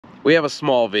We have a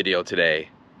small video today.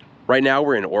 Right now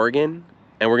we're in Oregon,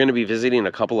 and we're going to be visiting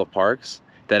a couple of parks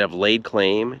that have laid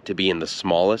claim to being the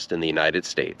smallest in the United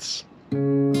States.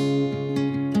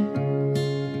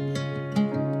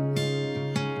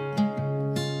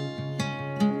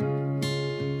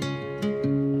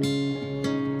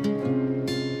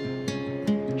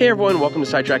 Hey everyone, welcome to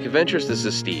Sidetrack Adventures. This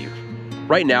is Steve.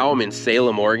 Right now I'm in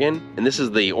Salem, Oregon, and this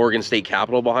is the Oregon State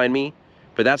Capitol behind me,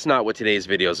 but that's not what today's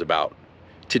video is about.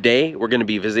 Today we're going to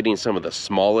be visiting some of the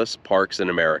smallest parks in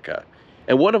America,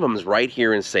 and one of them is right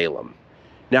here in Salem.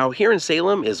 Now here in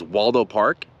Salem is Waldo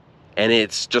Park, and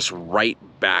it's just right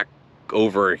back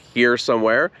over here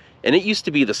somewhere, and it used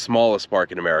to be the smallest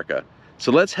park in America.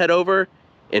 So let's head over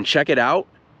and check it out,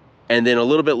 and then a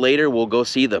little bit later we'll go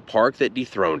see the park that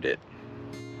dethroned it.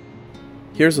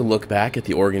 Here's a look back at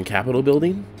the Oregon Capitol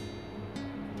building.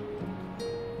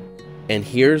 And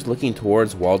here's looking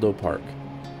towards Waldo Park.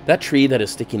 That tree that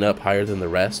is sticking up higher than the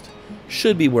rest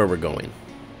should be where we're going.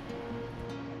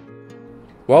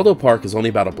 Waldo Park is only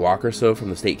about a block or so from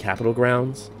the state capitol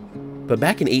grounds, but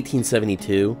back in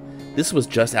 1872, this was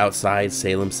just outside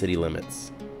Salem city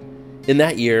limits. In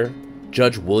that year,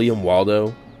 Judge William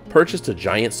Waldo purchased a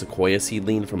giant sequoia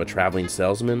seedling from a traveling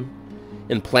salesman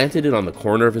and planted it on the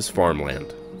corner of his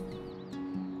farmland.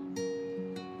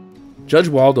 Judge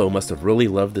Waldo must have really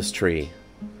loved this tree,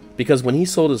 because when he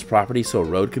sold his property so a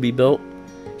road could be built,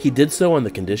 he did so on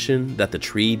the condition that the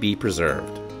tree be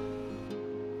preserved.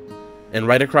 And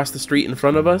right across the street in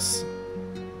front of us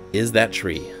is that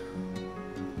tree.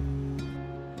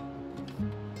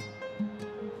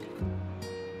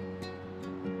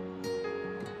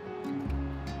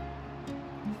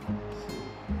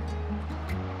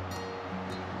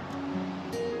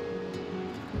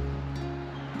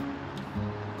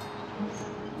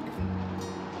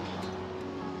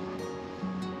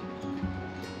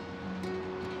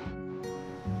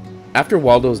 After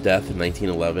Waldo's death in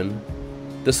 1911,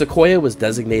 the sequoia was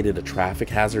designated a traffic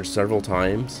hazard several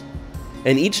times,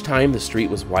 and each time the street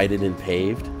was widened and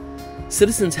paved,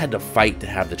 citizens had to fight to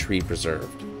have the tree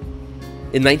preserved.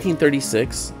 In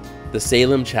 1936, the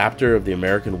Salem chapter of the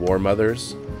American War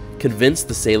Mothers convinced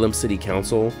the Salem City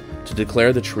Council to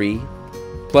declare the tree,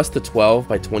 plus the 12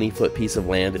 by 20 foot piece of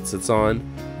land it sits on,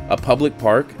 a public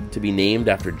park to be named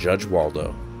after Judge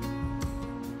Waldo.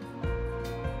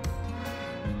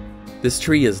 This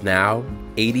tree is now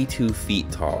 82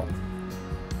 feet tall.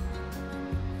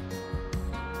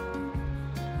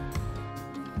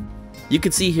 You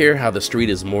can see here how the street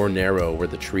is more narrow where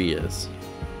the tree is.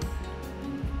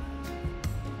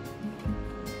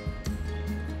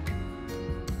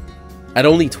 At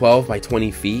only 12 by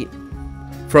 20 feet,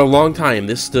 for a long time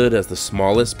this stood as the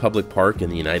smallest public park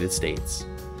in the United States.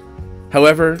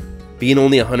 However, being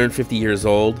only 150 years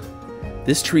old,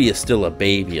 this tree is still a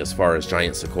baby as far as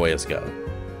giant sequoias go.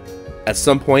 At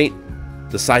some point,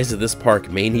 the size of this park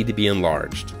may need to be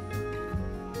enlarged.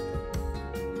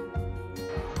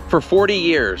 For 40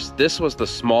 years, this was the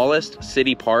smallest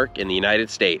city park in the United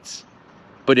States.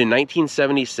 But in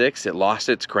 1976, it lost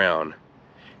its crown.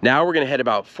 Now we're going to head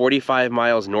about 45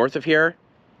 miles north of here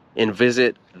and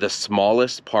visit the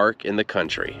smallest park in the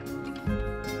country.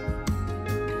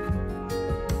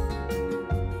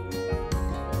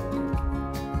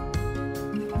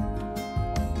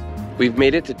 We've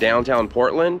made it to downtown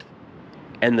Portland,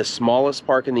 and the smallest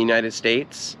park in the United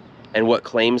States, and what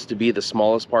claims to be the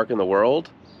smallest park in the world,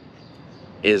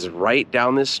 is right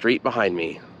down this street behind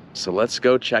me. So let's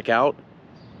go check out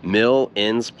Mill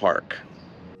Ends Park.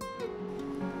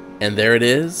 And there it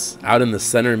is, out in the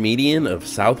center median of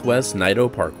Southwest Nido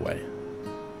Parkway.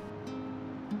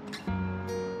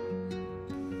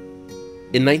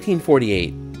 In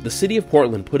 1948, the city of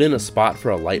Portland put in a spot for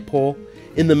a light pole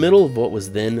in the middle of what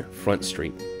was then Front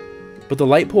Street. But the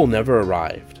light pole never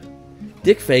arrived.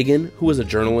 Dick Fagan, who was a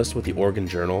journalist with the Oregon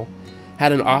Journal,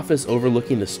 had an office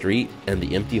overlooking the street and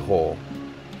the empty hole.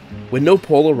 When no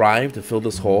pole arrived to fill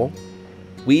this hole,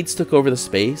 weeds took over the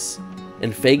space,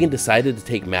 and Fagan decided to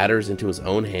take matters into his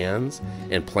own hands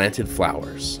and planted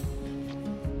flowers.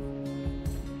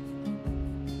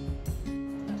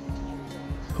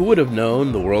 Who would have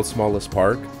known the world's smallest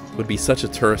park would be such a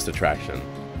tourist attraction?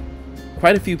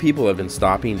 Quite a few people have been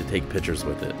stopping to take pictures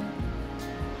with it.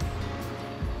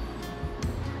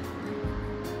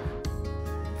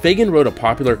 Fagan wrote a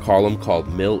popular column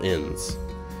called Mill Ends.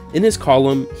 In his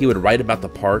column, he would write about the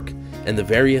park and the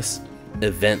various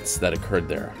events that occurred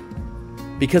there.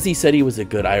 Because he said he was a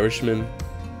good Irishman,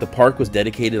 the park was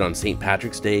dedicated on St.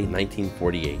 Patrick's Day,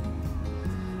 1948.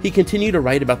 He continued to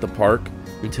write about the park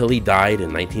until he died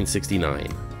in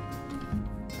 1969.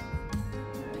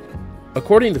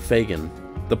 According to Fagan,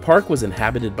 the park was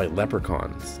inhabited by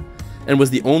leprechauns and was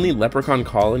the only leprechaun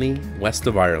colony west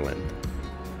of Ireland.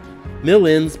 Mill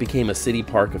Inns became a city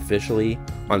park officially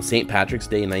on St. Patrick's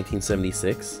Day in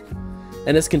 1976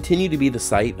 and has continued to be the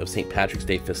site of St. Patrick's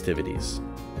Day festivities.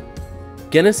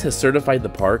 Guinness has certified the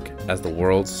park as the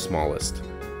world's smallest.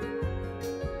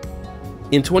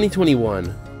 In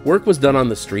 2021, work was done on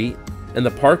the street and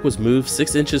the park was moved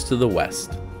 6 inches to the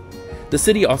west. The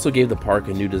city also gave the park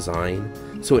a new design,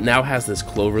 so it now has this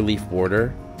cloverleaf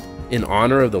border in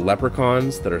honor of the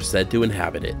leprechauns that are said to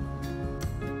inhabit it.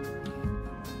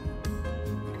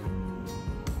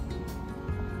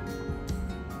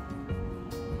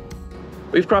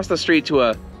 We've crossed the street to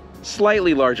a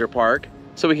slightly larger park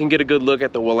so we can get a good look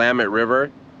at the Willamette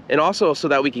River, and also so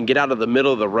that we can get out of the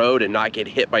middle of the road and not get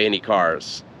hit by any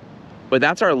cars. But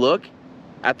that's our look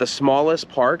at the smallest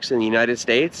parks in the United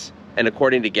States, and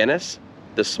according to Guinness,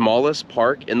 the smallest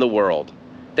park in the world.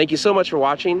 Thank you so much for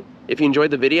watching. If you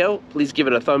enjoyed the video, please give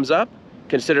it a thumbs up,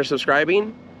 consider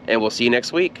subscribing, and we'll see you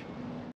next week.